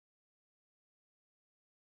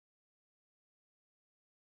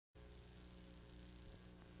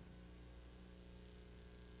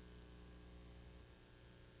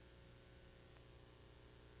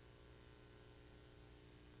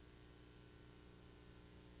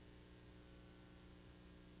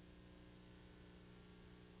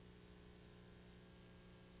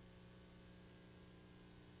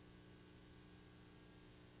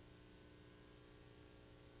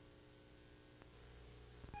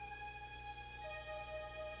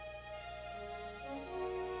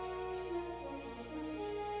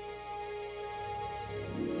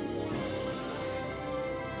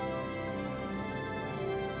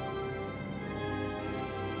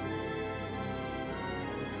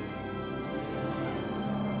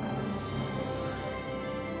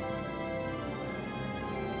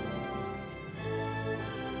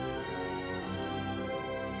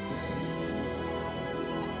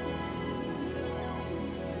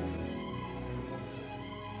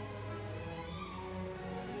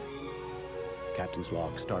Captain's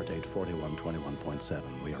log, stardate 4121.7.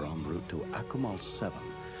 We are en route to Akumal 7,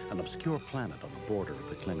 an obscure planet on the border of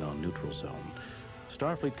the Klingon neutral zone.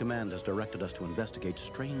 Starfleet Command has directed us to investigate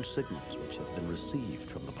strange signals which have been received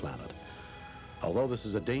from the planet. Although this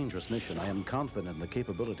is a dangerous mission, I am confident in the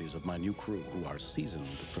capabilities of my new crew, who are seasoned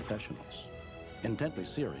professionals, intently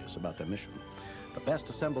serious about their mission. The best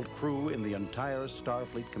assembled crew in the entire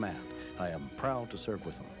Starfleet Command. I am proud to serve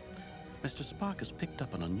with them. Mr. Spock has picked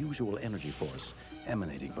up an unusual energy force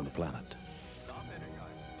emanating from the planet.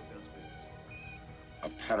 A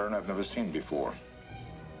pattern I've never seen before.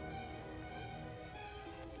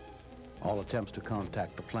 All attempts to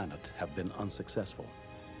contact the planet have been unsuccessful.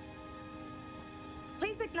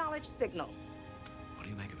 Please acknowledge signal. What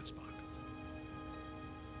do you make of it, Spock?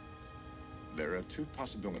 There are two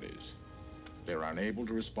possibilities. They're unable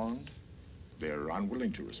to respond. They're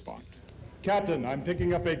unwilling to respond. Captain, I'm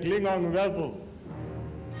picking up a Klingon vessel.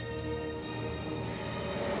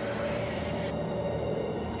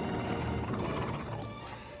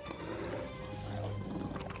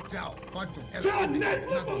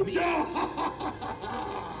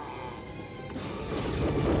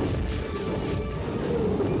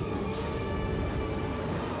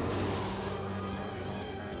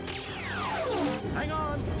 Hang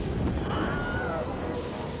on!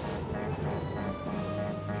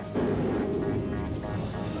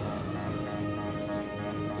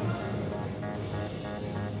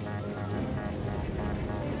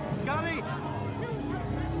 Scotty!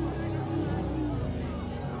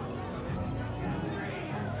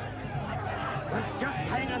 We're just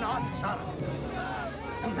hanging on, sir.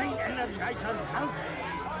 The main energizer's out.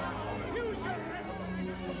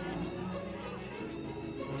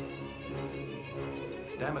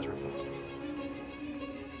 Damage report.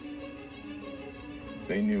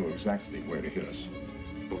 They knew exactly where to hit us.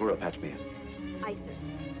 Uhura, patch me in. Aye, sir.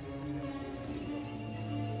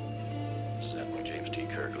 Admiral James T.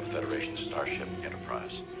 Kirk of Federation Starship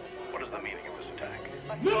Enterprise. What is the meaning of this attack?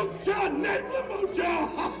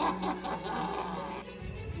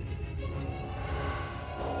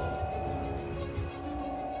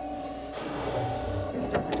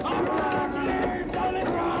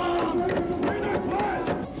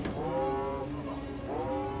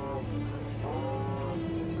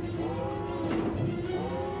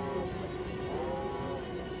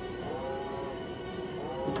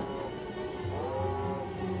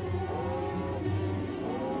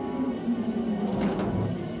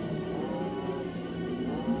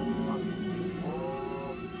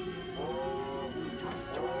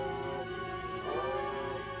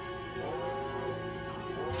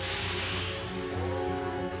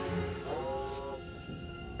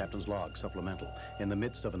 Captain's log, supplemental. In the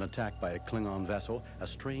midst of an attack by a Klingon vessel, a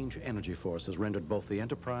strange energy force has rendered both the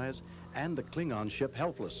Enterprise and the Klingon ship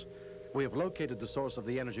helpless. We have located the source of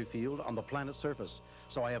the energy field on the planet's surface,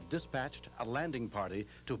 so I have dispatched a landing party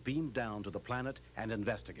to beam down to the planet and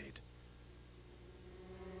investigate.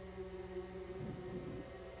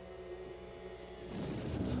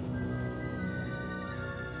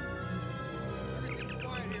 Everything's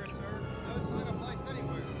quiet here, sir. No sign of life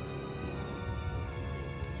anywhere.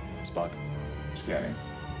 Spock, scanning.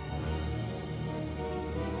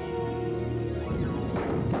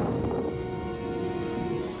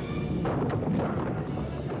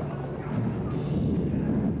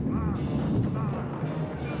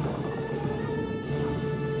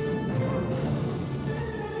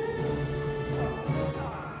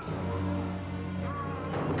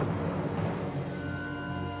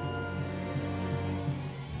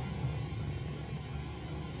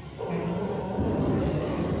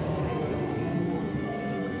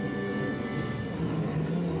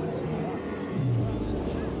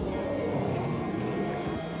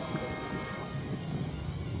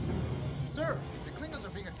 Sir, the Klingons are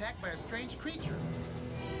being attacked by a strange creature.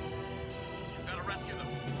 You've got to rescue them,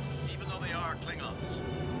 even though they are Klingons.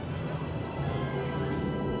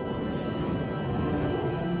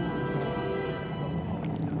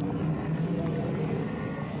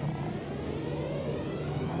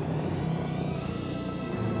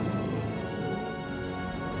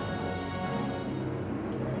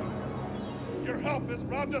 Your help has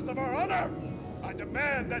robbed us of our honor. I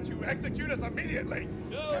demand that you execute us immediately.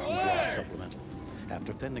 Supplemental.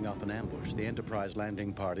 After fending off an ambush, the Enterprise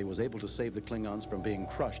landing party was able to save the Klingons from being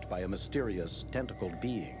crushed by a mysterious, tentacled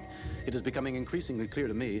being. It is becoming increasingly clear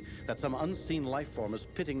to me that some unseen life form is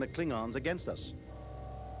pitting the Klingons against us.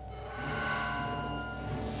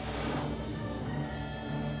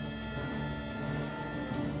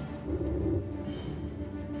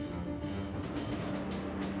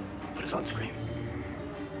 Put it on screen.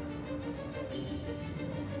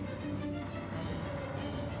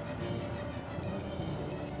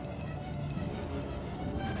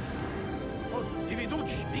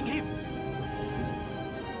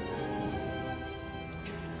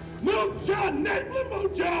 Lucha Nabla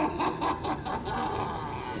Moja!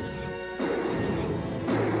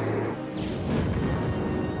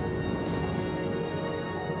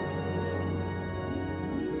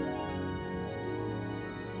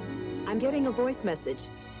 I'm getting a voice message.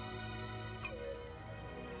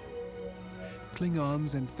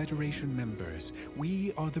 Klingons and Federation members,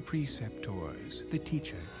 we are the preceptors, the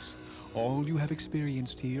teachers. All you have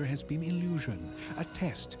experienced here has been illusion, a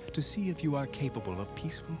test to see if you are capable of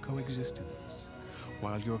peaceful coexistence.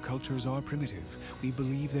 While your cultures are primitive, we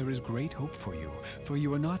believe there is great hope for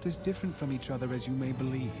you are not as different from each other as you may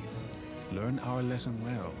believe. Learn our lesson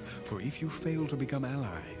well, for if you fail to become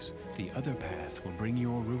allies, the other path will bring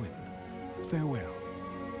your ruin. Farewell.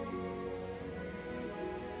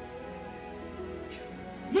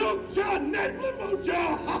 Lucha Nabla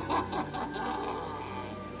Moja!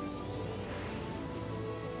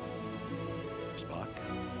 Spock,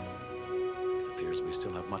 it appears we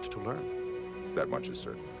still have much to learn. That much is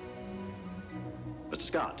certain. Mr.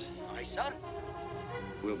 Scott, Aye, sir.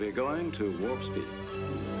 we'll be going to warp speed.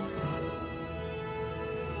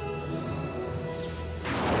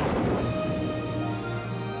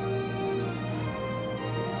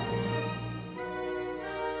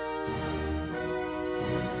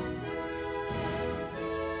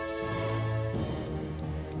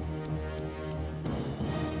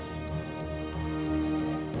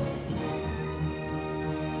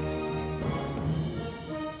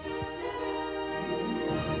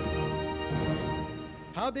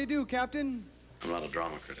 How'd they do, Captain? I'm not a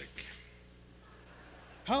drama critic.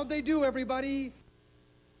 How'd they do, everybody?